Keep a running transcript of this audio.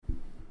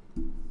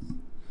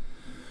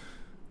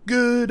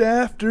Good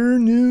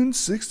afternoon,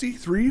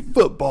 63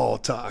 Football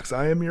Talks.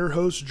 I am your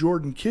host,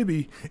 Jordan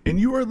Kibbe, and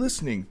you are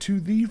listening to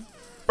the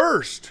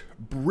first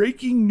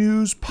breaking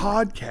news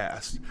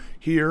podcast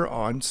here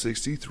on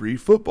 63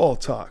 Football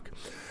Talk.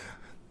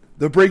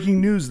 The breaking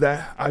news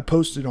that I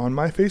posted on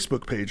my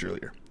Facebook page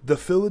earlier. The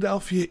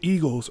Philadelphia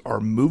Eagles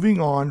are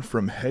moving on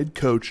from head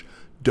coach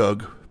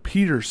Doug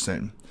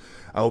Pederson.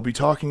 I will be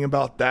talking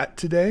about that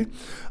today.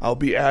 I'll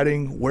be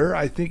adding where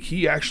I think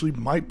he actually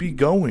might be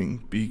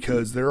going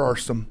because there are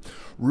some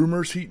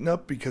rumors heating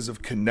up because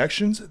of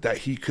connections that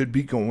he could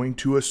be going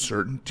to a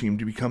certain team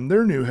to become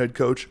their new head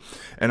coach.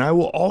 And I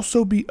will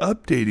also be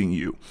updating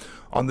you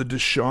on the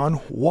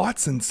Deshaun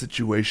Watson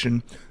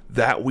situation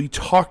that we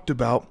talked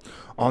about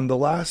on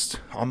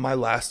my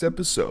last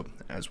episode.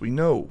 As we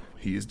know,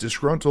 he is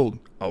disgruntled.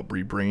 I'll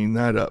be bringing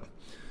that up.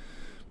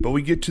 But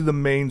we get to the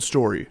main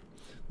story.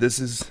 This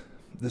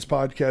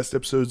podcast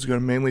episode is going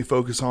to mainly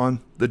focus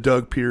on the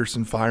Doug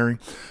Pederson firing.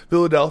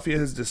 Philadelphia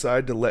has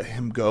decided to let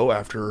him go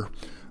after,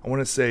 I want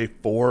to say,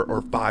 4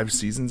 or 5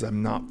 seasons.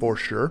 I'm not for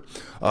sure.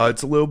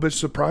 It's a little bit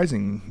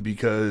surprising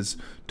because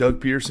Doug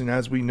Pederson,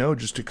 as we know,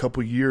 just a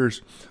couple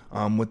years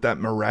with that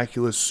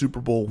miraculous Super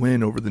Bowl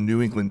win over the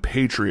New England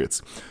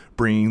Patriots,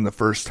 bringing the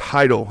first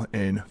title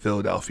in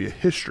Philadelphia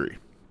history.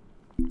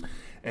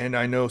 And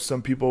I know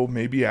some people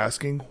may be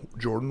asking,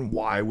 Jordan,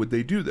 why would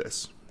they do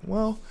this?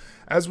 Well,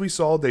 as we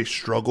saw, they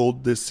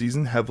struggled this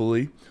season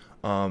heavily.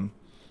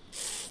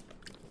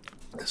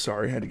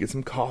 Sorry, I had to get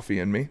some coffee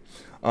in me.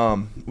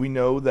 We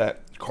know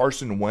that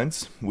Carson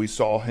Wentz, we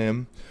saw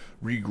him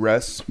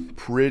regress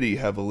pretty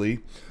heavily.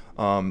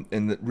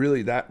 And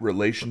that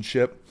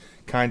relationship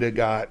kind of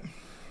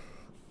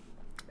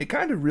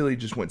really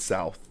just went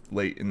south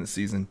late in the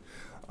season.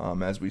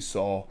 As we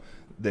saw,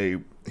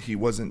 he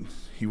wasn't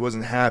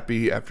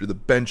happy after the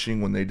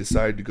benching when they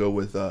decided to go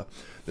with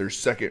their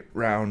second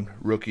round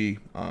rookie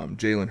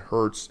Jalen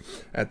Hurts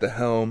at the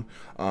helm,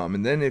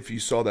 and then if you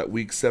saw that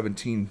Week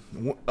 17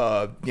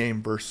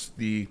 game versus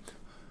the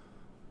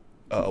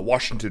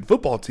Washington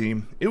football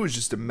team, it was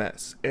just a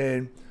mess.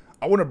 And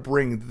I want to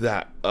bring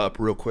that up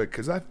real quick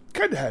because I've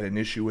kind of had an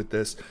issue with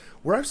this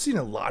where I've seen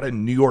a lot of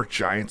New York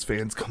Giants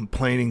fans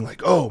complaining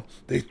like, oh,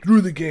 they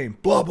threw the game,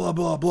 blah, blah,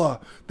 blah, blah.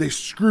 They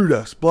screwed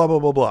us, blah, blah,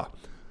 blah, blah.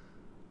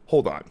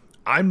 Hold on.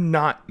 I'm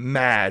not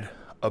mad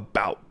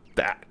about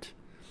that.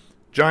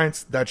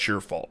 Giants, that's your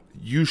fault.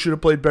 You should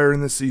have played better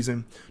in this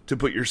season to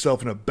put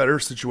yourself in a better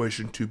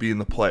situation to be in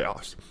the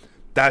playoffs.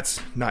 That's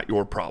not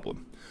your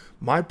problem.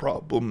 My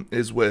problem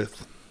is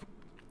with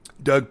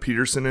Doug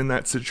Pederson in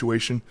that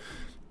situation.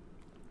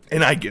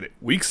 And I get it.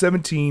 Week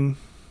 17,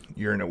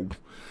 you're in a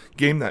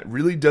game that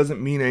really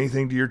doesn't mean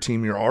anything to your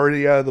team. You're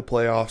already out of the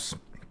playoffs.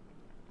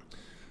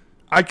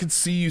 I could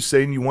see you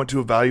saying you want to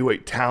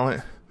evaluate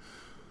talent,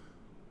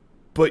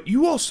 but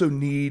you also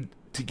need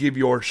to give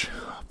your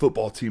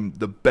football team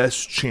the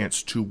best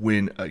chance to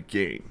win a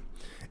game.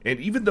 And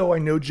even though I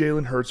know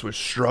Jalen Hurts was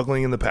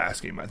struggling in the pass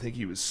game, I think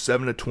he was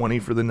 7 of 20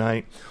 for the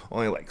night,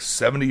 only like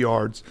 70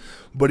 yards,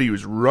 but he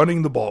was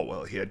running the ball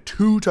well. He had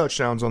 2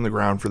 touchdowns on the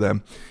ground for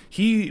them.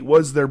 He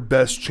was their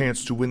best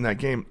chance to win that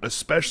game,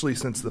 especially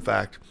since the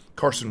fact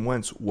Carson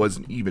Wentz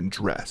wasn't even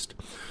dressed.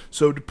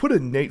 So to put a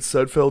Nate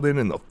Sudfeld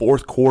in the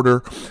fourth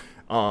quarter,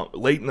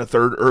 late in the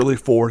third, early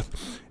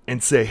fourth,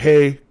 and say,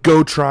 hey,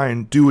 go try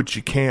and do what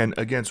you can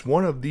against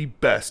one of the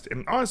best,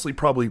 and honestly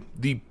probably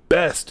the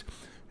best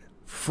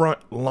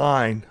front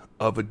line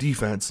of a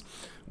defense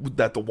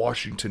that the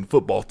Washington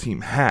football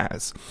team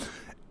has.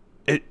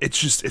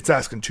 It's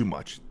asking too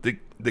much.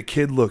 The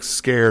kid looks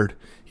scared.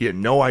 He had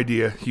no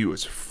idea. He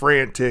was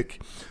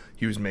frantic.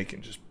 He was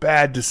making just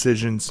bad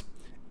decisions.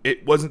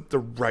 It wasn't the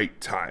right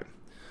time.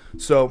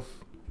 So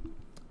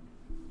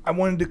I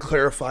wanted to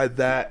clarify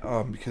that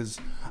because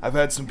I've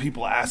had some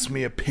people ask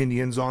me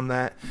opinions on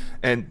that,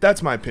 and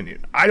that's my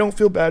opinion. I don't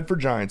feel bad for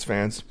Giants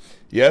fans.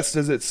 Yes,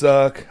 does it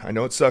suck? I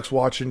know it sucks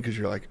watching because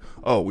you're like,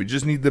 oh, we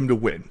just need them to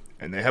win,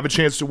 and they have a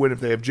chance to win if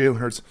they have Jalen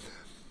Hurts.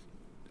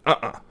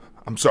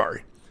 I'm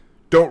sorry.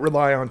 Don't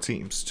rely on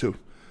teams to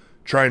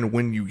try and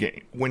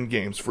win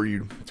games for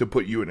you to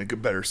put you in a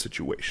better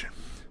situation.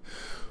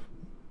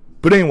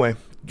 But anyway,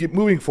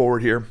 moving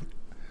forward here.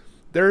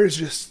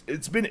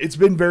 It's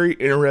been very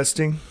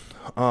interesting,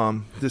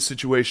 this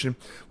situation.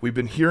 We've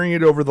been hearing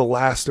it over the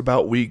last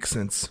about week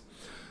since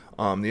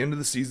the end of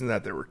the season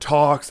that there were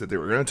talks that they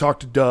were going to talk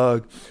to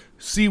Doug,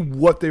 see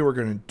what they were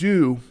going to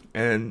do,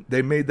 and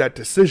they made that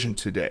decision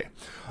today.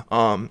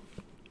 And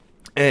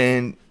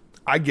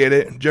I get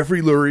it.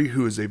 Jeffrey Lurie,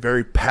 who is a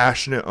very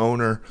passionate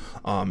owner,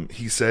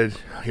 he said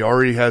he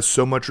already has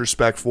so much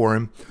respect for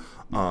him.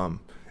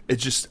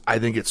 I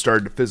think it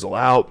started to fizzle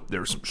out. There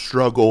was some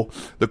struggle.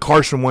 The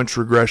Carson Wentz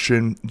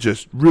regression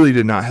just really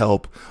did not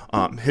help.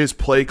 His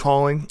play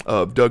calling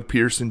of Doug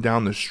Pederson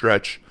down the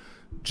stretch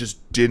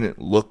just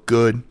didn't look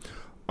good.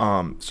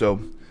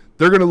 So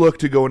they're going to look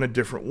to go in a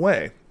different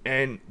way.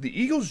 And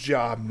the Eagles'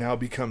 job now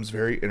becomes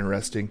very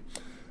interesting.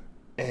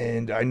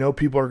 And I know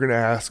people are going to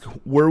ask,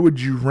 where would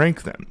you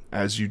rank them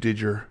as you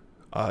did your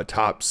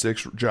top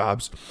 6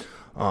 jobs?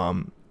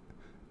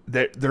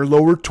 they're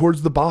lower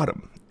towards the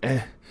bottom.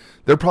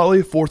 They're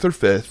probably fourth or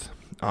fifth.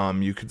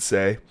 You could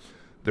say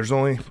there's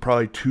only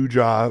probably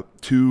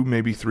two,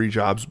 maybe three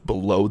jobs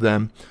below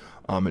them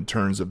in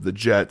terms of the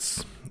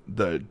Jets,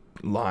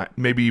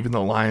 maybe even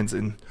the Lions,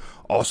 and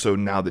also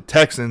now the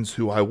Texans,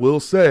 who I will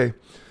say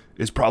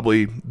is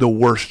probably the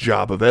worst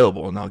job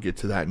available. And I'll get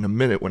to that in a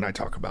minute when I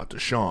talk about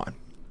Deshaun.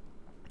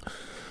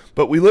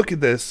 But we look at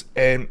this,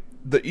 and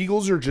the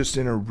Eagles are just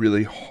in a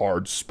really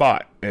hard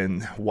spot.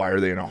 And why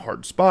are they in a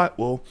hard spot?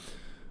 Well,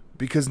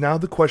 because now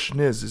the question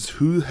is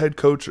who head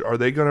coach are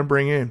they going to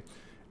bring in,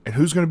 and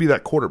who's going to be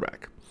that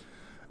quarterback?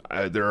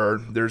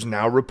 There's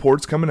now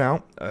reports coming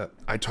out.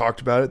 I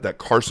talked about it, that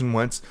Carson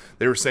Wentz,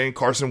 they were saying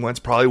Carson Wentz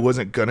probably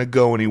wasn't going to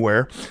go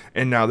anywhere.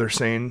 And now they're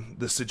saying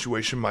the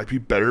situation might be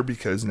better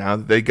because now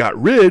that they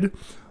got rid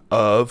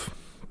of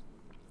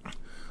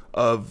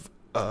Doug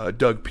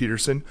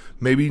Pederson,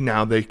 maybe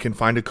now they can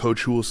find a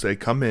coach who will say,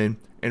 come in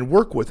and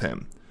work with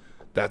him.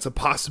 That's a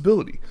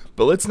possibility.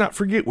 But let's not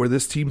forget where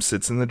this team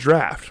sits in the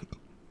draft.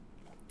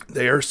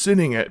 They are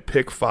sitting at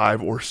pick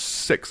 5 or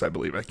 6, I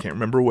believe. I can't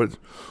remember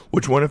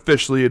which one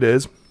officially it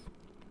is.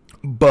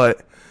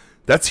 But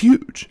that's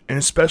huge. And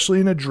especially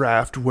in a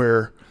draft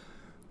where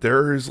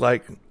there is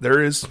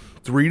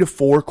 3 to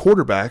 4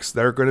 quarterbacks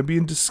that are going to be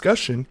in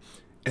discussion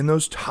in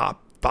those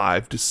top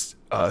 5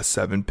 to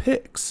 7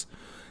 picks.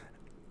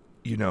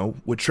 You know,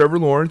 with Trevor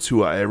Lawrence,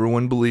 who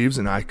everyone believes,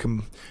 and I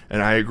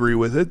agree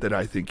with it, that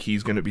I think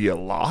he's going to be a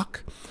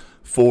lock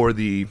for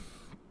the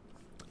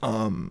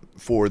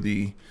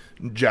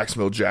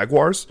Jacksonville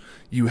Jaguars.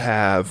 You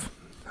have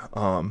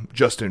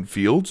Justin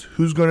Fields,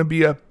 who's going to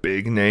be a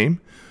big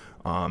name,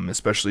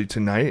 especially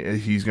tonight.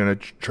 He's going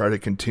to try to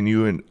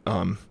continue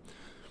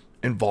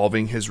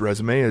involving his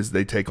resume as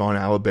they take on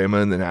Alabama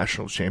in the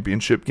national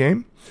championship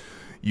game.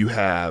 You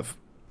have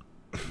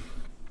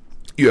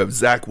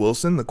Zach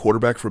Wilson, the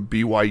quarterback from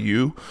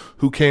BYU,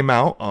 who came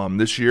out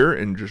this year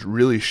and just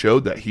really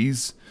showed that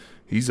he's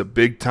a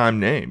big-time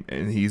name,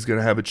 and he's going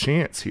to have a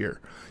chance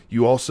here.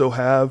 You also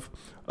have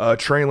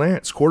Trey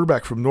Lance,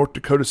 quarterback from North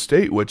Dakota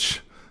State,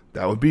 which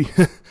that would be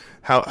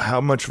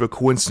how much of a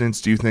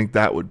coincidence do you think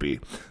that would be?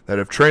 That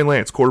if Trey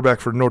Lance, quarterback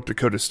from North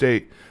Dakota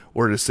State,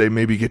 were to say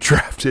maybe get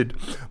drafted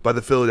by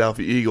the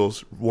Philadelphia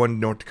Eagles, one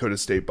North Dakota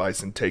State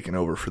Bison taking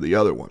over for the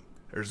other one.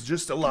 There's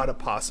just a lot of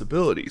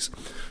possibilities.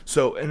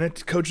 So, and a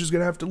coach is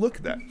going to have to look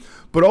at that.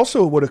 But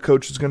also what a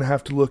coach is going to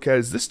have to look at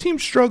is this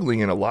team's struggling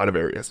in a lot of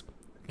areas.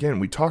 Again,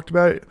 we talked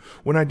about it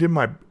when I did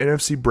my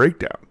NFC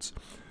breakdowns.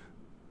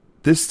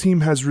 This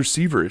team has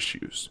receiver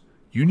issues.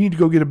 You need to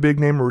go get a big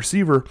name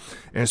receiver,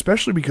 and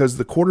especially because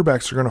the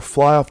quarterbacks are going to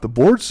fly off the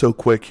board so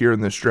quick here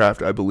in this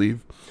draft, I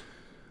believe,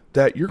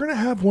 that you're going to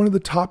have one of the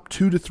top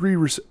 2 to 3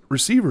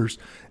 receivers,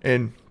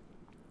 and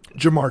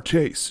Jamar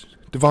Chase,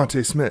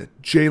 Devontae Smith,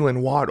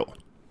 Jalen Waddle.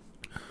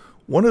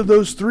 One of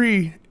those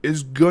 3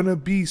 is going to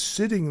be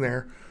sitting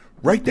there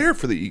right there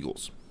for the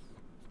Eagles.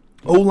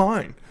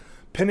 O-line.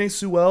 Penei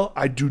Sewell,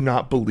 I do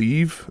not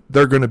believe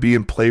they're going to be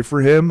in play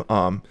for him.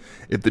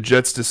 If the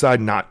Jets decide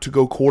not to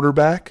go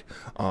quarterback,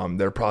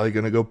 they're probably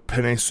going to go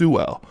Penei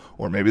Sewell.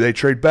 Or maybe they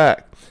trade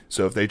back.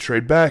 So if they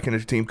trade back and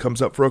a team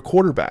comes up for a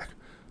quarterback,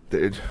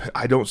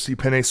 I don't see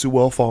Penei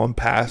Sewell falling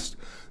past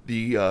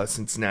the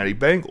Cincinnati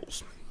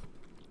Bengals.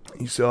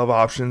 You still have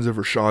options of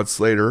Rashawn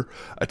Slater,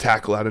 a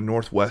tackle out of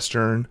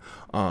Northwestern.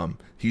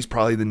 He's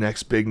probably the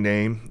next big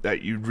name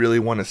that you'd really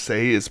want to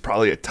say is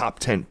probably a top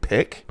 10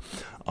 pick.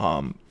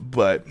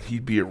 But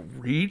he'd be a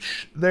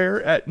reach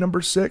there at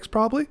number 6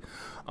 probably.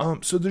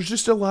 So there's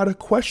just a lot of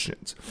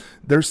questions.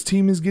 Their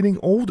team is getting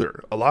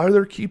older. A lot of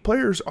their key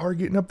players are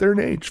getting up there in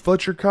age.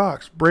 Fletcher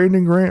Cox,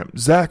 Brandon Graham,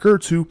 Zach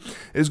Ertz, who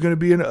is going to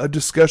be in a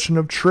discussion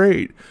of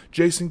trade.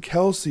 Jason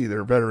Kelsey,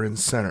 their veteran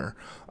center.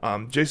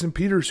 Jason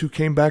Peters, who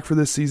came back for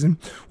this season,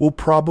 will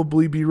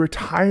probably be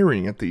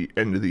retiring at the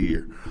end of the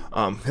year.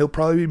 He'll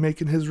probably be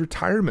making his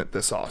retirement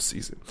this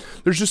offseason.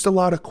 There's just a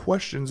lot of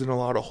questions and a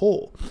lot of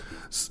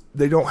holes.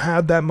 They don't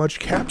have that much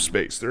cap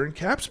space. They're in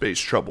cap space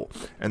trouble.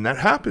 And that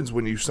happens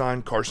when you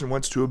sign Carson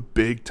Wentz to a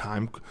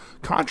big-time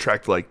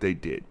contract like they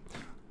did.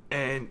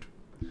 And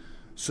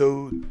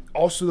so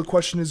also the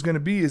question is going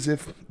to be is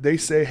if they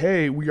say,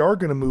 hey, we are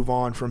going to move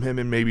on from him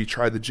and maybe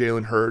try the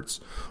Jalen Hurts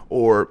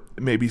or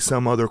maybe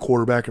some other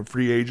quarterback in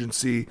free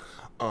agency,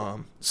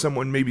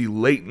 someone maybe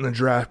late in the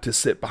draft to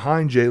sit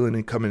behind Jalen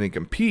and come in and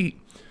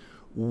compete.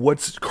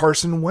 What's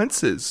Carson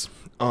Wentz's?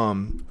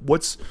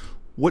 What's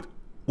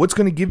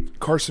going to give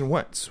Carson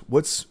Wentz?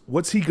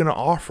 What's he going to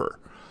offer?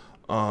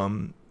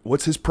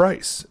 What's his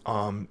price?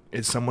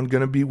 Is someone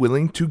going to be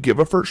willing to give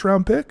a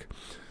first-round pick?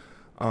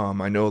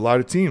 I know a lot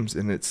of teams,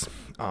 and it's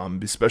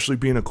especially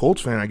being a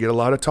Colts fan, I get a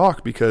lot of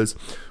talk because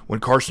when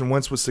Carson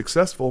Wentz was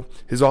successful,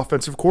 his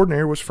offensive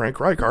coordinator was Frank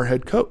Reich, our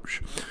head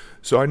coach.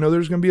 So I know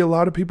there's going to be a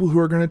lot of people who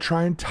are going to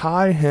try and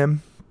tie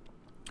him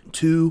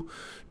to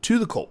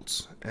the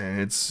Colts.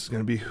 And it's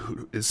going to be,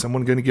 is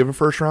someone going to give a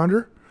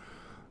first-rounder?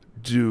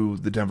 Do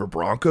the Denver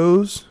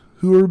Broncos,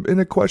 who are in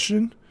a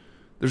question?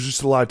 There's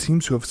just a lot of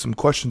teams who have some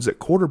questions at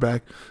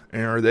quarterback,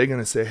 and are they going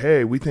to say,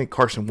 hey, we think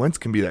Carson Wentz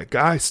can be that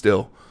guy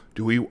still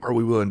Are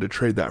we willing to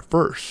trade that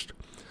first?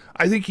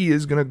 I think he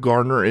is going to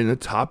garner in a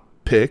top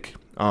pick.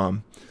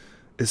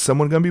 Is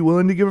someone going to be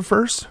willing to give a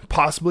first?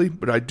 Possibly,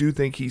 but I do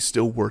think he's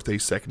still worth a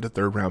second to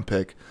third round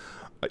pick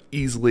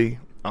easily.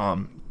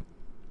 I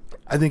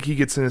think he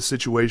gets in a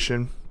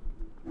situation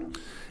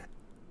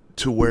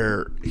to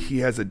where he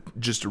has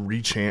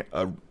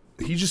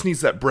he just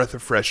needs that breath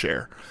of fresh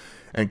air.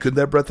 And could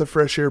that breath of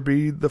fresh air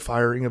be the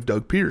firing of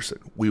Doug Pederson?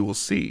 We will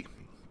see.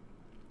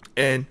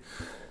 And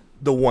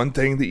the one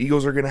thing the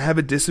Eagles are going to have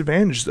a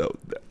disadvantage, though,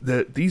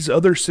 that these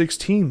other 6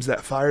 teams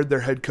that fired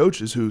their head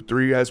coaches, who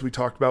 3, as we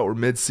talked about, were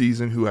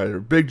mid-season, who had a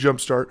big jump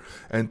start,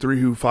 and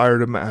 3 who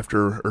fired them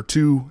or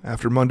 2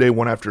 after Monday,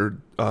 1 after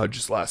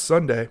just last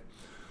Sunday,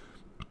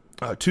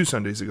 2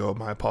 Sundays ago,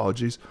 my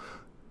apologies,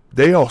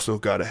 they also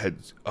got a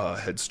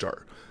head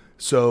start.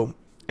 So,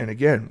 and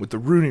again, with the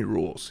Rooney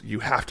rules, you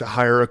have to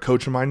hire a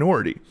coach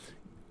minority.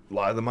 A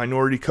lot of the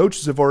minority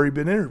coaches have already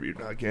been interviewed.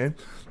 Now, again,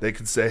 they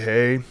could say,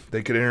 hey,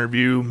 they could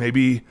interview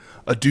maybe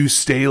a Deuce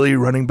Staley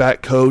running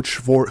back coach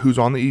who's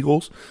on the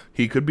Eagles.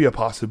 He could be a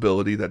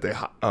possibility that they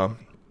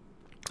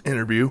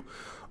interview.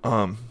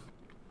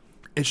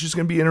 It's just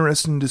going to be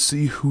interesting to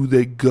see who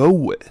they go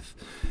with.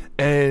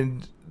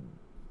 And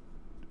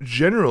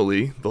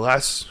generally, the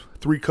last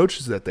 3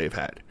 coaches that they've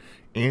had,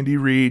 Andy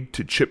Reid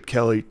to Chip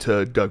Kelly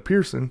to Doug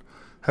Pederson,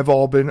 have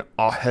all been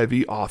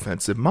heavy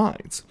offensive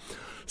minds.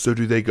 So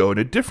do they go in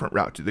a different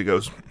route? Do they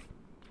go,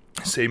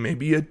 say,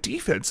 maybe a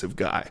defensive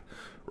guy?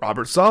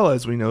 Robert Saleh,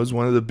 as we know, is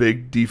one of the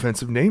big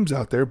defensive names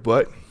out there,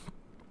 but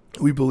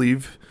we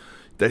believe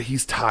that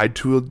he's tied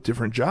to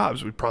different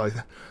jobs.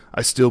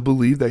 I still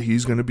believe that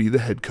he's going to be the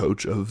head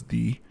coach of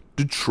the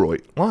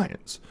Detroit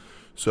Lions.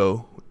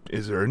 So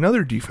is there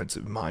another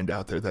defensive mind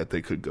out there that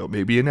they could go?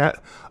 Maybe a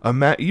Matt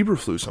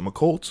Eberflus. I'm a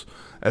Colts.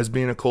 As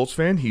being a Colts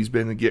fan, he's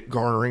been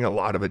garnering a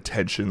lot of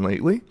attention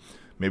lately.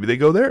 Maybe they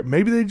go there.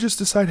 Maybe they just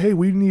decide, hey,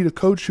 we need a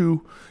coach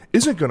who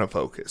isn't going to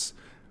focus.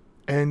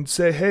 And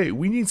say, hey,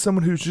 we need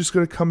someone who's just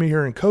going to come in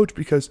here and coach,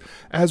 because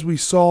as we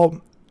saw,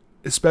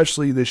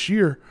 especially this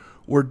year,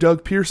 where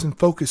Doug Pederson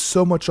focused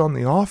so much on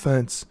the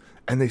offense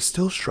and they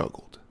still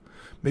struggled.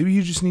 Maybe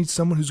you just need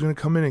someone who's going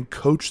to come in and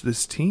coach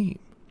this team.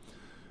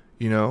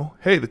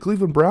 Hey, the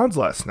Cleveland Browns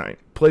last night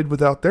played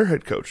without their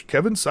head coach,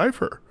 Kevin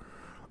Cipher.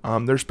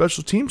 Their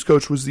special teams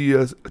coach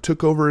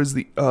took over as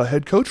the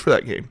head coach for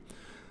that game.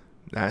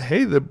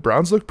 Hey, the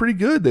Browns looked pretty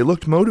good. They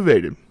looked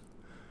motivated.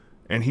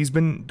 And he's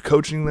been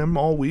coaching them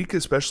all week,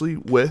 especially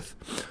with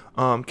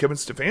Kevin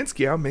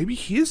Stefanski out. Maybe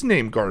his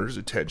name garners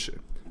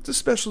attention. It's a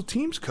special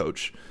teams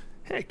coach.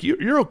 Heck,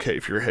 you're okay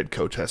if your head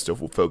coach has to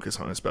focus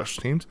on his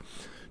special teams.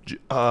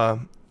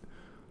 Jim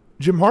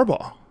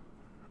Harbaugh.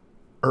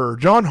 Or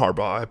John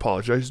Harbaugh, I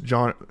apologize.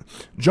 John,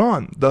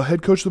 the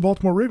head coach of the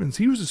Baltimore Ravens,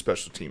 he was a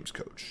special teams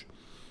coach.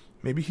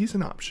 Maybe he's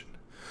an option.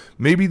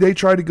 Maybe they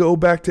try to go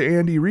back to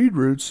Andy Reid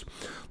roots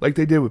like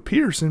they did with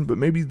Pederson, but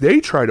maybe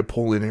they try to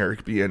pull in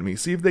Eric Bieniemy,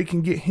 see if they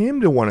can get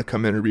him to want to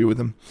come interview with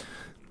him.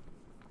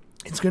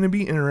 It's going to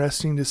be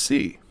interesting to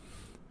see.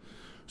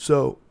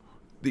 So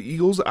the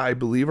Eagles, I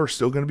believe, are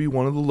still going to be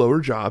one of the lower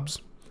jobs.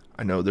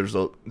 I know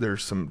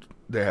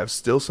they have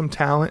still some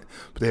talent,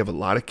 but they have a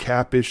lot of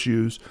cap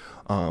issues,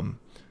 and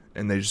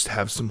they just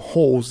have some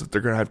holes that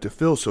they're going to have to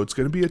fill. So it's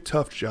going to be a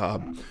tough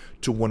job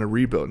to want to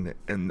rebuild it.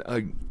 And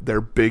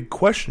their big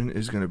question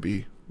is going to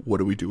be, what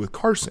do we do with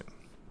Carson?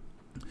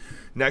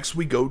 Next,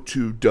 we go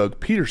to Doug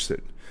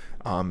Pederson,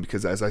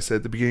 because as I said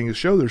at the beginning of the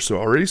show, there's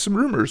already some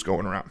rumors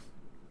going around.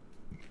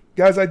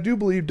 Guys, I do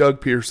believe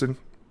Doug Pederson,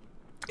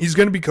 he's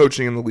going to be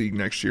coaching in the league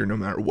next year no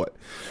matter what.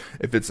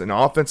 If it's an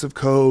offensive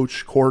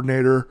coach,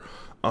 coordinator,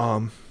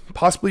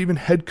 possibly even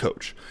head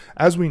coach.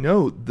 As we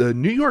know, the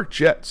New York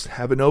Jets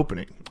have an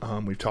opening.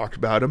 We've talked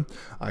about him.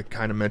 I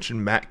kind of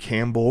mentioned Matt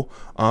Campbell.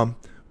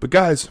 But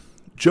guys,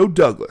 Joe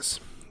Douglas,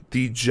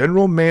 the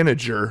general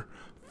manager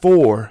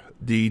for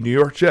the New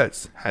York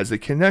Jets, has a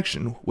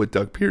connection with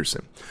Doug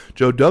Pederson.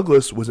 Joe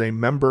Douglas was a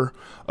member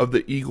of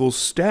the Eagles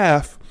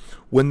staff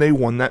when they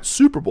won that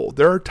Super Bowl.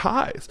 There are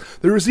ties.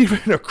 There was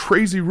even a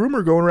crazy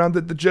rumor going around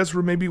that the Jets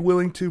were maybe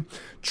willing to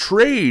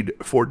trade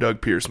for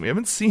Doug Pederson. We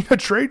haven't seen a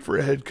trade for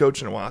a head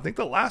coach in a while. I think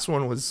the last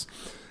one was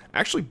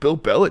actually Bill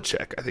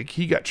Belichick. I think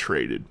he got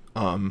traded.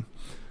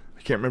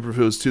 I can't remember if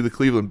it was to the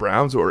Cleveland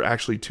Browns or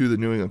actually to the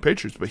New England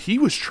Patriots, but he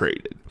was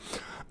traded.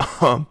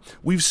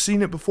 We've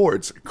seen it before.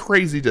 It's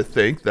crazy to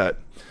think that,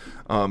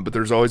 but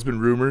there's always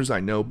been rumors. I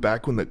know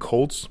back when the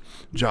Colts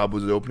job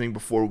was opening,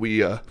 before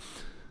we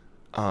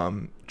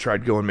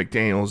tried going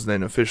McDaniels,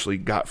 then officially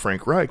got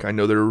Frank Reich, I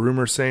know there were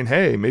rumors saying,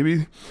 hey,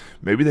 maybe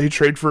they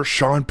trade for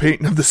Sean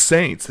Payton of the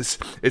Saints.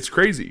 It's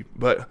crazy,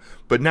 but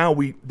now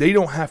they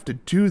don't have to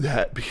do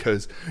that,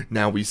 because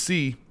now we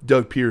see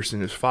Doug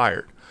Pederson is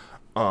fired.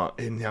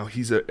 And now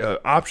he's an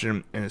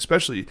option, and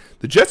especially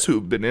the Jets, who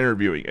have been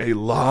interviewing a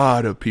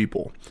lot of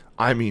people.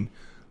 I mean,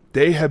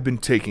 they have been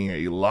taking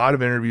a lot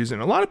of interviews,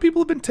 and a lot of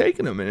people have been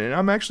taking them, and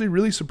I'm actually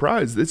really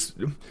surprised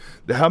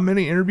how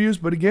many interviews.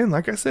 But again,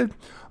 like I said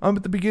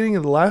at the beginning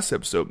of the last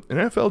episode, an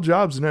NFL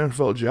job's an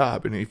NFL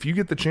job, and if you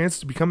get the chance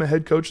to become a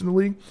head coach in the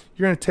league,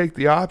 you're going to take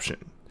the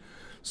option.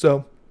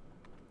 So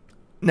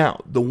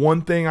now, the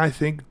one thing I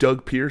think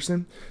Doug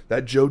Pederson,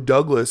 that Joe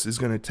Douglas is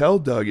going to tell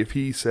Doug if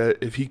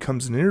he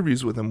comes in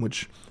interviews with him,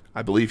 which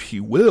I believe he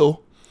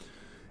will,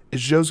 is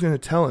Joe's going to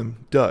tell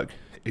him, Doug,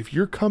 if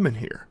you're coming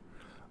here,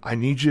 I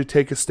need you to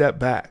take a step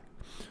back.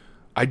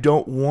 I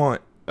don't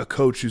want a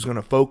coach who's going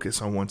to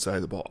focus on one side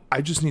of the ball.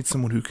 I just need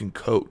someone who can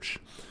coach.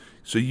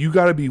 So you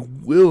got to be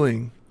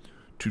willing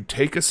to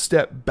take a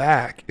step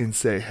back and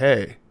say,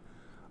 hey,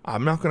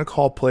 I'm not going to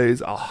call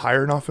plays. I'll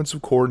hire an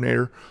offensive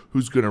coordinator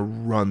who's going to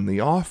run the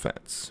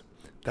offense.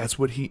 That's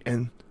what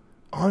and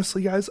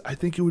honestly, guys, I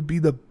think it would be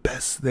the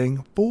best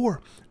thing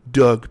for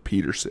Doug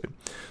Pederson.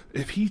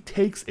 If he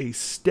takes a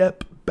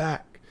step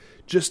back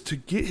just to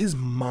get his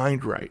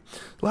mind right.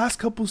 The last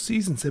couple of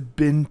seasons have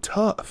been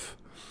tough.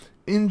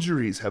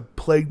 Injuries have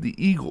plagued the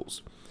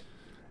Eagles.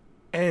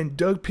 And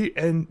Doug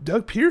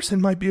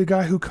Pederson might be a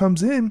guy who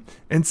comes in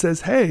and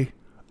says, hey,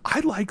 I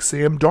like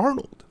Sam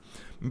Darnold.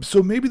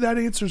 So maybe that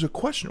answers a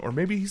question. Or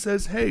maybe he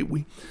says, hey,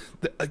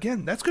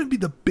 again, that's going to be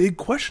the big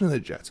question of the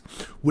Jets.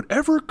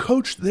 Whatever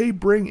coach they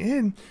bring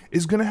in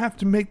is going to have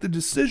to make the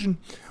decision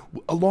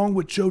along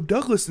with Joe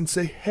Douglas and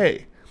say,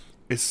 hey,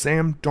 is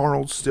Sam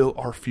Darnold still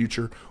our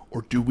future,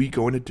 or do we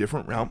go in a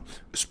different route,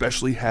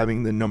 especially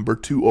having the number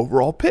 2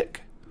 overall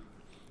pick?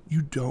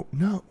 You don't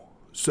know.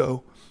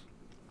 So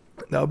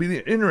that'll be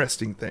the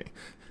interesting thing.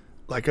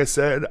 Like I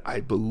said, I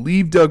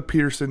believe Doug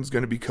Pederson's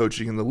going to be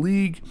coaching in the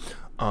league.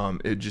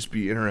 It'd just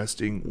be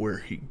interesting where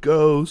he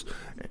goes.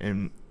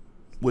 And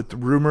with the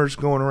rumors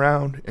going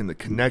around and the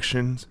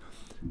connections,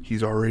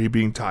 he's already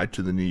being tied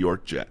to the New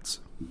York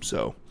Jets.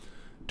 So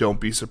don't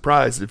be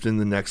surprised if in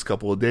the next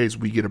couple of days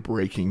we get a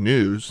breaking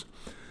news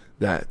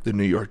that the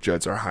New York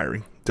Jets are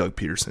hiring Doug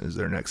Pederson as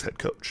their next head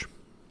coach.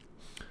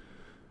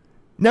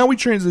 Now we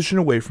transition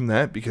away from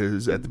that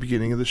because at the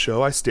beginning of the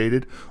show I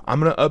stated I'm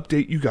going to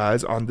update you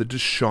guys on the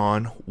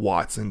Deshaun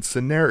Watson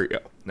scenario.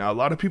 Now a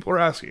lot of people are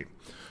asking,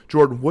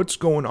 Jordan, what's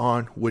going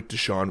on with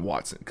Deshaun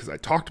Watson? Because I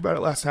talked about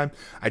it last time.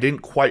 I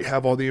didn't quite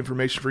have all the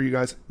information for you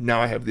guys. Now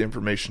I have the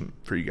information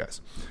for you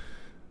guys.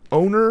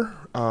 Owner,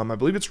 I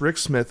believe it's Rick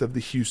Smith of the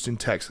Houston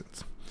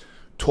Texans,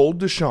 told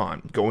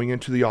Deshaun going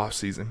into the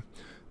offseason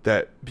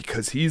that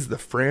because he's the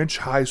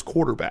franchise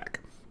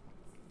quarterback,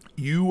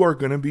 you are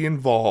going to be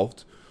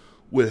involved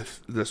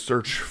with the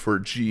search for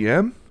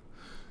GM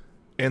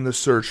and the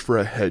search for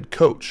a head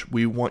coach.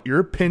 We want your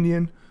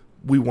opinion.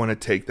 We want to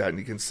take that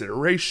into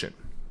consideration.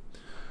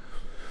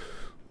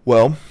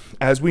 Well,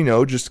 as we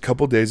know, just a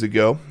couple days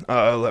ago,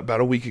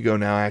 about a week ago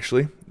now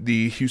actually,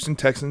 the Houston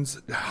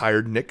Texans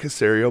hired Nick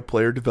Caserio,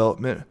 player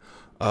development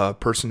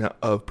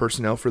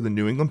personnel for the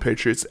New England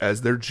Patriots,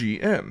 as their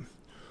GM.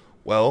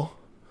 Well,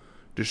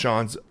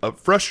 Deshaun's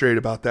frustrated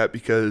about that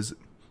because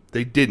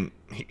they didn't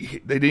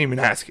even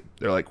ask him.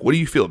 They're like, what do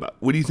you feel about?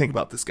 What do you think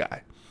about this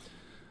guy?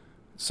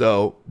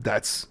 So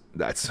that's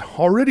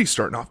already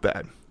starting off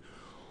bad.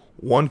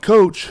 One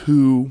coach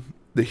who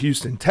the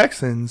Houston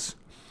Texans,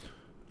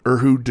 or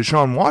who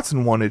Deshaun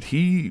Watson wanted,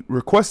 he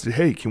requested,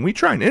 hey, can we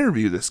try and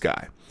interview this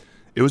guy?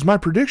 It was my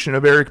prediction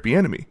of Eric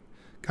Bieniemy.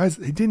 Guys,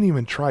 they didn't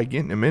even try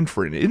getting him in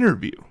for an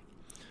interview.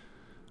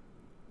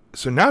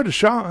 So now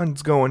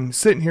Deshaun's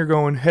sitting here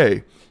going,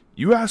 hey,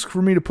 you ask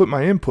for me to put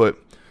my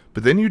input,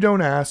 but then you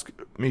don't ask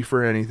me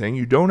for anything.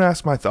 You don't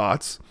ask my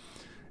thoughts.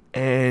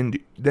 And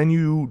then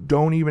you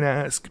don't even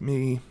ask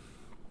me.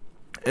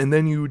 And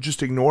then you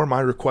just ignore my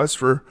request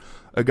for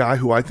a guy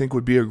who I think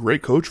would be a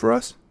great coach for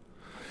us.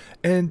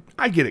 And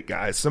I get it,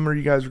 guys. Some of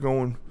you guys are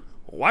going,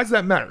 why does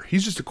that matter?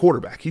 He's just a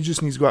quarterback. He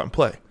just needs to go out and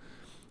play.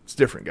 It's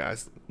different,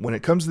 guys. When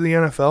it comes to the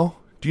NFL,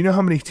 do you know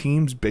how many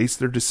teams base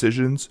their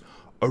decisions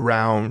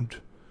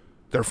around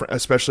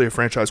especially a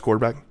franchise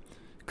quarterback?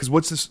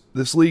 Because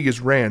this league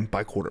is ran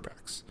by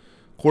quarterbacks.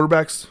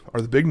 Quarterbacks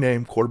are the big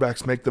name.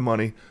 Quarterbacks make the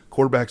money.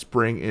 Quarterbacks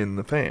bring in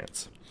the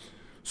fans.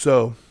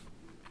 So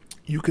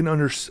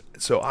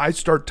So I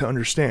start to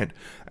understand,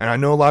 and I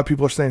know a lot of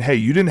people are saying, "Hey,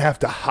 you didn't have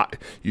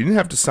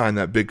to sign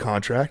that big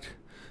contract."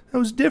 That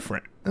was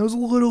different. That was a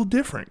little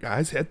different,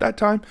 guys. At that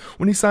time,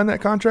 when he signed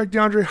that contract,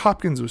 DeAndre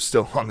Hopkins was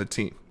still on the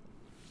team.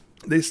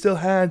 They still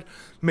had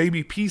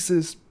maybe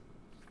pieces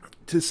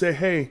to say,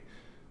 "Hey,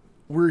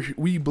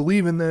 we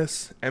believe in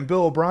this." And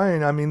Bill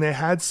O'Brien, I mean, they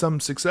had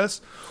some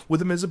success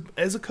with him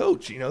as a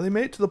coach. You know, they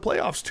made it to the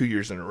playoffs 2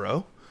 years in a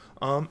row.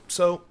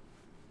 So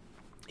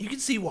you can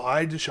see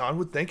why Deshaun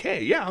would think,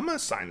 hey, yeah, I'm going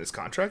to sign this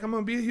contract. I'm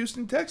going to be a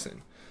Houston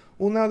Texan.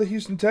 Well, now the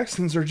Houston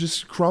Texans are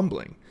just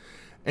crumbling.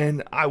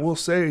 And I will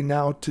say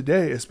now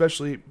today,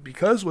 especially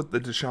because with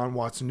the Deshaun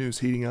Watson news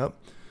heating up,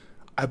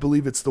 I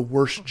believe it's the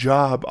worst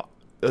job,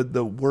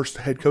 the worst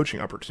head coaching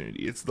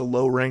opportunity. It's the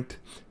low-ranked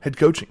head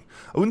coaching.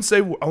 I won't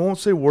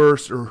say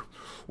worst or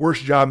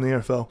worst job in the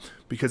NFL,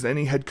 because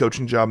any head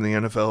coaching job in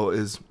the NFL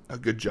is a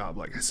good job.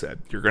 Like I said,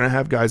 you're going to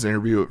have guys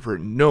interview it for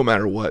no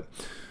matter what.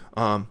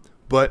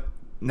 But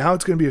now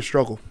it's going to be a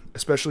struggle,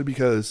 especially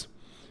because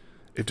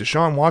if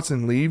Deshaun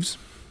Watson leaves,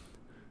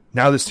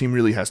 now this team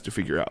really has to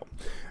figure out.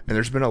 And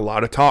there's been a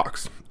lot of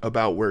talks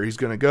about where he's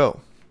going to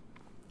go.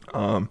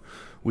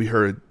 We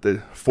heard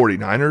the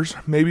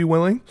 49ers may be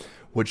willing,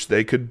 which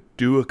they could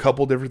do a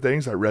couple different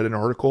things. I read an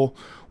article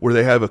where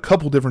they have a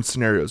couple different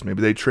scenarios.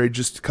 Maybe they trade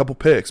just a couple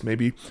picks,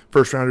 maybe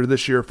first rounder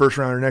this year, first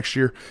rounder next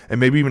year, and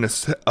maybe even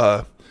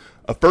a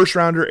first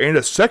rounder and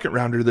a second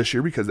rounder this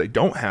year because they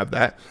don't have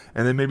that,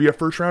 and then maybe a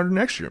first rounder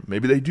next year.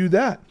 Maybe they do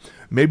that.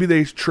 Maybe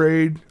they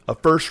trade a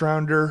first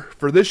rounder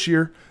for this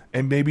year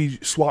and maybe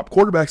swap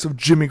quarterbacks of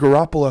Jimmy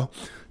Garoppolo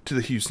to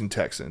the Houston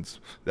Texans.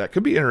 That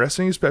could be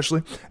interesting,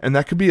 especially, and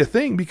that could be a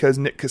thing because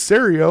Nick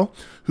Caserio,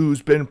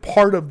 who's been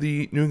part of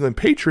the New England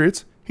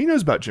Patriots, he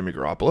knows about Jimmy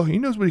Garoppolo. He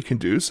knows what he can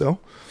do, so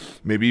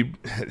maybe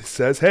it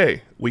says,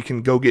 hey, we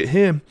can go get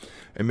him,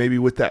 and maybe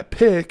with that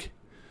pick,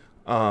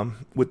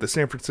 with the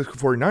San Francisco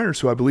 49ers,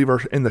 who I believe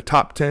are in the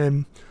top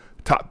 10,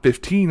 top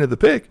 15 of the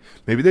pick,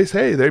 maybe they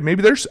say,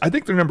 I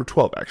think they're number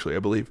 12, actually, I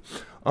believe.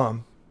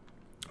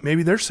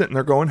 Maybe they're sitting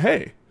there going,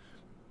 hey,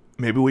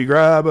 maybe we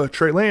grab a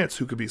Trey Lance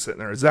who could be sitting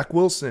there, a Zach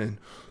Wilson,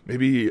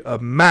 maybe a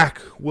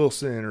Mac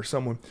Wilson or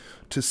someone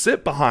to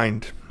sit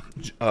behind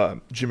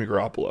Jimmy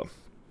Garoppolo.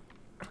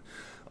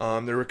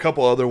 There were a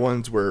couple other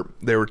ones where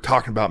they were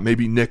talking about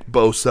maybe Nick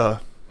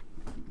Bosa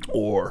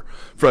or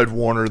Fred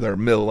Warner, their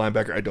middle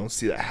linebacker. I don't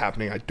see that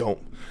happening. I don't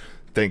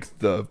think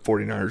the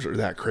 49ers are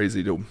that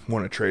crazy to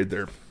want to trade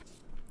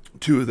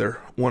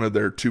one of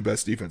their two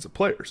best defensive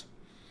players.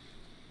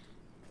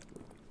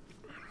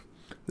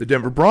 The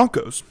Denver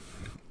Broncos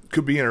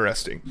could be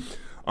interesting.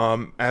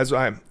 As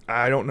I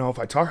don't know if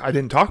I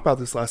didn't talk about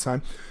this last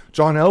time.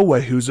 John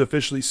Elway, who's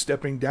officially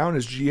stepping down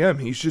as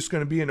GM, he's just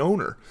going to be an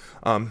owner.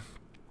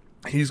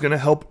 He's going to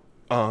help.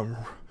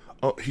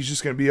 He's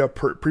just going to be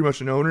pretty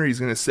much an owner. He's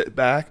going to sit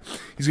back.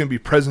 He's going to be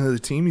president of the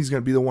team. He's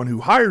going to be the one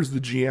who hires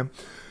the GM.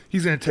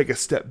 He's going to take a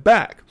step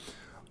back.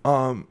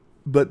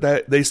 But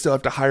that they still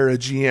have to hire a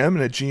GM,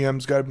 and a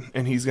GM's got,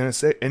 and he's going to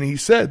say, and he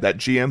said that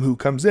GM who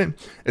comes in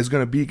is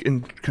going to be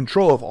in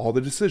control of all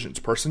the decisions,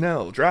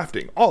 personnel,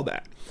 drafting, all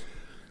that.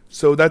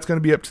 So that's going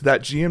to be up to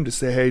that GM to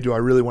say, hey, do I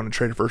really want to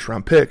trade a first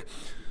round pick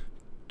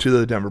to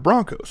the Denver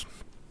Broncos?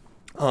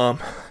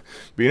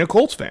 Being a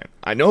Colts fan,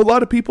 I know a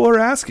lot of people are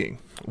asking,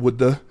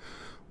 do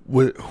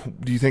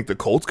you think the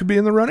Colts could be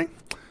in the running?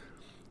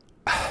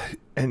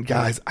 And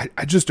guys,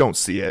 I just don't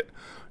see it.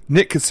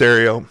 Nick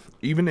Caserio,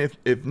 even if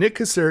Nick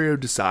Caserio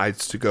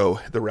decides to go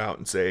the route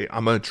and say,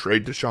 I'm going to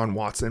trade Deshaun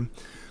Watson,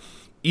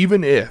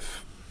 even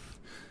if,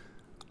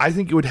 I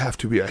think it would have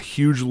to be a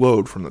huge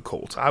load from the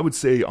Colts. I would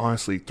say,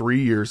 honestly, 3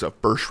 years of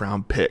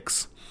first-round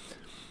picks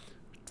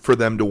for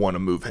them to want to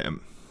move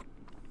him.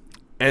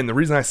 And the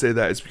reason I say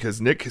that is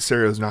because Nick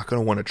Caserio is not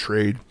going to want to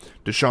trade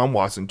Deshaun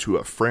Watson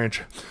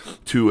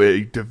to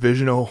a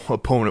divisional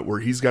opponent where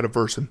he's got to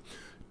verse him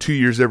 2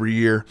 years every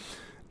year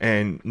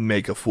and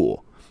make a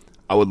fool.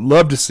 I would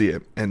love to see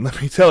it, and let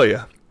me tell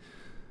you,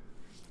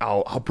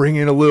 I'll bring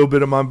in a little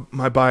bit of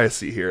my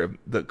bias here.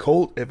 The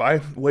Colt, if I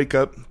wake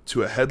up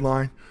to a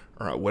headline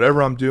or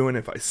whatever I'm doing,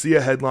 if I see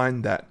a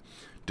headline that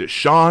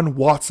Deshaun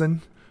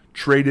Watson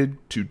traded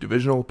to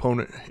divisional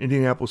opponent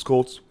Indianapolis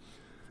Colts,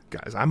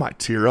 guys, I might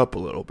tear up a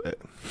little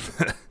bit.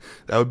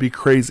 That would be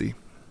crazy,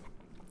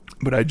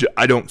 but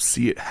I don't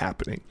see it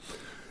happening.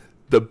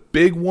 The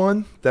big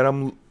one that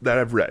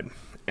I've read,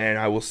 and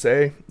I will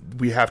say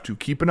we have to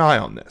keep an eye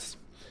on this.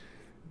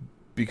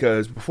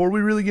 Because before we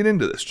really get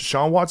into this,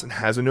 Deshaun Watson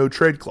has a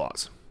no-trade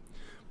clause.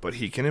 But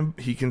he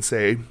can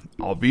say,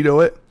 I'll veto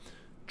it,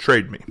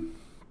 trade me.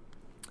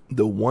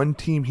 The one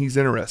team he's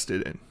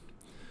interested in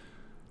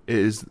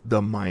is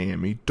the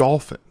Miami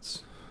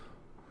Dolphins.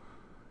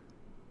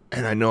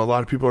 And I know a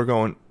lot of people are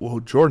going, well,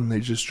 Jordan,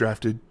 they just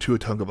drafted Tua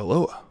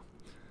Tagovailoa.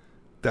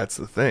 That's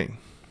the thing.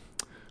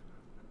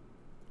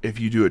 If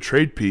you do a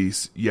trade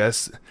piece,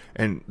 yes,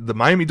 and the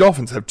Miami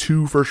Dolphins have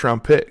 2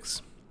 first-round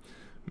picks.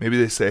 Maybe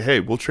they say, hey,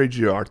 we'll trade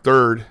you our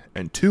third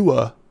and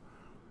Tua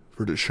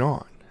for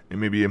Deshaun.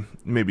 And maybe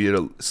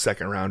a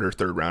second rounder,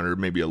 third rounder,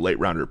 maybe a late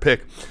rounder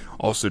pick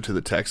also to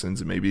the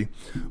Texans.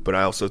 But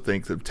I also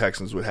think the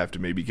Texans would have to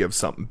maybe give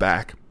something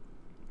back.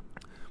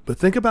 But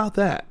think about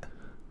that.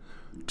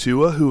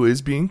 Tua, who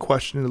is being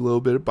questioned a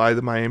little bit by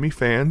the Miami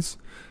fans,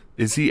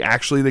 is he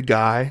actually the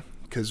guy?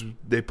 Because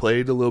they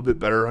played a little bit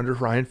better under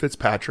Ryan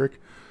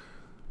Fitzpatrick.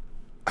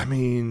 I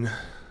mean,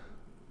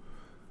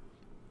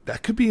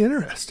 that could be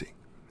interesting.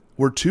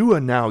 Where Tua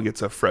now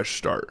gets a fresh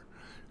start,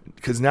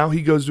 because now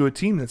he goes to a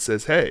team that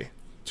says, "Hey,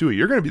 Tua,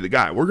 you're going to be the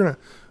guy. We're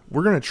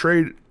gonna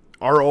trade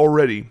our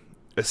already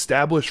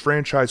established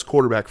franchise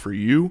quarterback for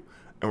you,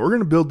 and we're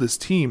going to build this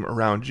team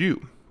around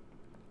you."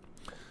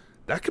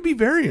 That could be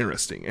very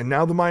interesting. And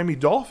now the Miami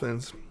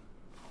Dolphins,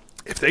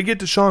 if they get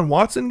Deshaun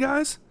Watson,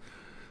 guys,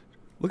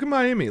 look at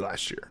Miami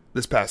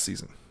this past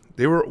season.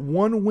 They were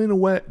one win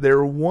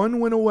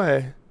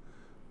away.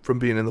 From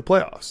being in the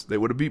playoffs. They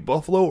would have beat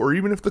Buffalo, or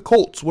even if the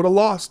Colts would have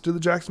lost to the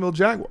Jacksonville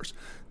Jaguars,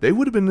 they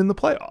would have been in the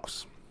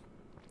playoffs.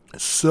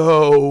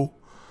 So,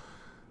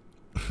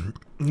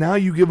 now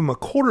you give him a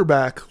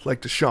quarterback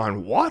like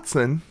Deshaun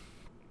Watson,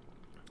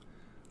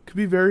 could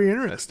be very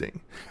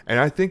interesting. And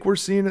I think we're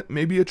seeing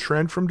maybe a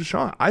trend from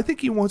Deshaun. I think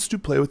he wants to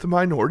play with a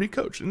minority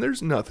coach, and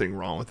there's nothing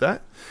wrong with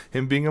that.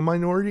 Him being a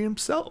minority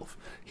himself.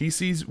 He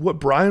sees what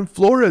Brian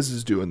Flores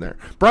is doing there.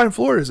 Brian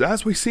Flores,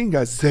 as we've seen,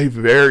 guys, is a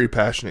very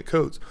passionate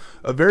coach.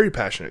 A very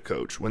passionate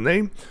coach. When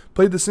they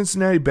played the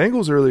Cincinnati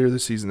Bengals earlier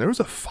this season, there was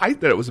a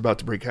fight that was about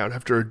to break out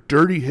after a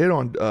dirty hit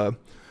on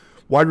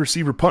wide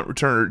receiver punt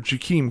returner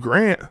Jakeem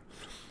Grant.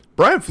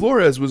 Brian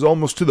Flores was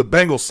almost to the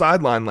Bengals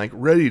sideline, like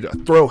ready to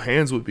throw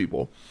hands with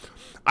people.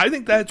 I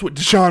think that's what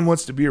Deshaun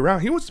wants to be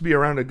around. He wants to be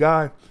around a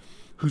guy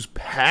who's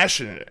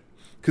passionate.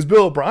 Because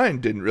Bill O'Brien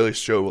didn't really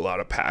show a lot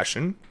of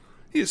passion.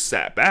 He just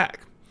sat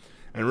back.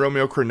 And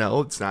Romeo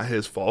Crennel, it's not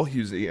his fault. He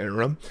was the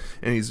interim,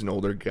 and he's an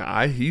older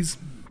guy. He's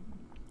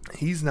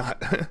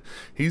never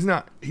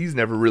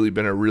really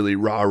been a really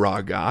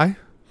rah-rah guy.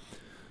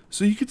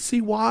 So you could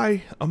see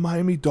why a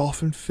Miami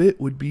Dolphin fit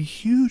would be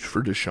huge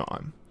for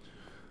Deshaun.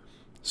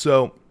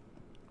 So,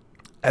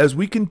 as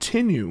we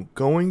continue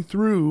going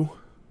through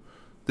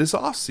this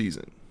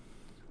offseason,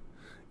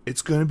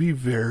 it's going to be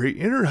very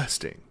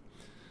interesting.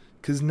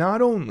 Because not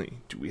only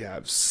do we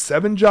have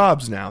 7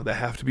 jobs now that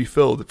have to be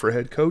filled for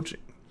head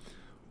coaching,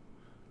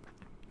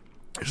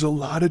 there's a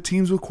lot of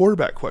teams with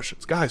quarterback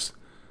questions. Guys,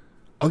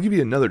 I'll give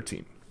you another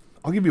team.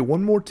 I'll give you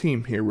one more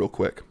team here real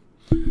quick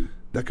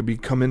that could be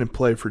come in and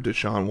play for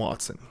Deshaun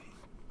Watson.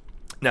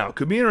 Now, it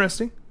could be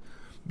interesting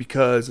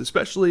because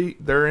especially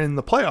they're in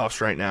the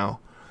playoffs right now,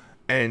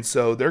 and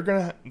so they're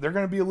gonna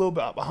be a little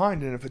bit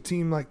behind. And if a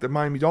team like the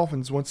Miami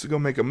Dolphins wants to go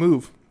make a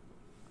move,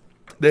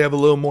 they have a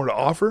little more to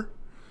offer.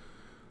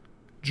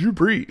 Drew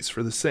Brees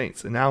for the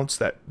Saints announced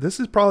that this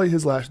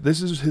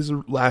is his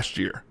last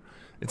year.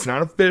 It's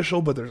not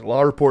official, but there's a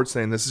lot of reports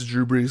saying this is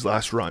Drew Brees'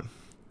 last run.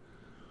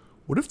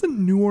 What if the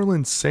New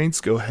Orleans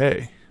Saints go,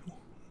 hey,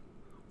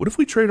 what if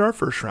we trade our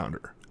first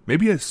rounder?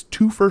 Maybe it's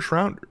 2 first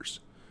rounders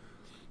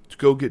to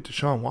go get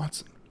Deshaun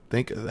Watson.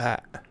 Think of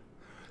that.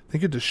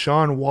 Think of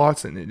Deshaun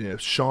Watson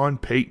and Sean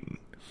Payton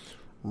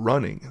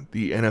running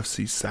the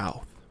NFC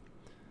South.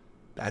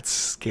 That's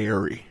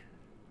scary.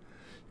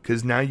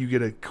 Because now you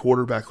get a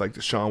quarterback like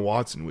Deshaun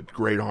Watson with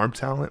great arm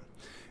talent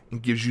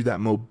and gives you that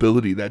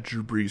mobility that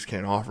Drew Brees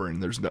can't offer.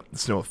 And there's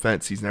no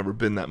offense. He's never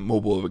been that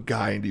mobile of a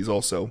guy,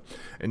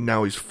 and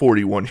now he's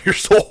 41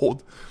 years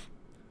old.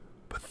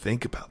 But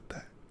think about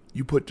that.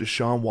 You put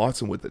Deshaun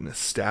Watson with an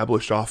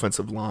established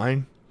offensive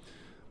line,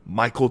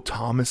 Michael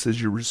Thomas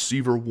as your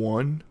receiver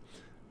 1,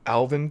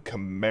 Alvin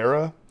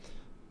Kamara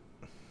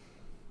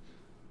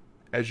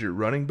as your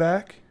running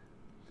back.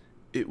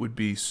 It would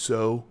be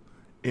so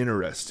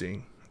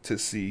interesting to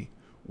see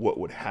what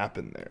would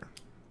happen there.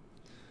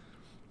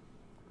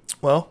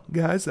 Well,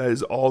 guys, that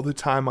is all the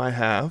time I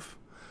have.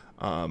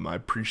 I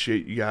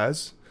appreciate you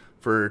guys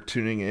for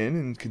tuning in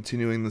and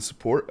continuing the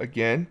support.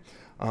 Again,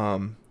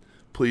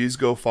 please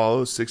go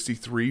follow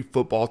 63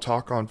 Football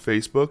Talk on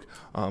Facebook.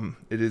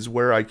 It is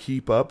where I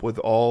keep up with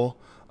all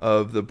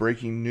of the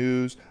breaking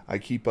news. I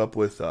keep up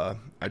with, I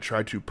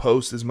try to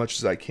post as much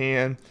as I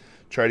can,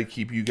 try to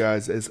keep you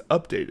guys as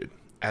updated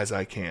as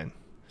I can.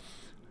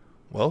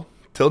 Well,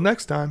 till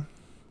next time,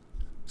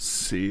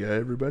 see ya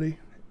everybody,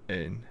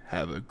 and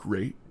have a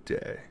great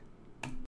day.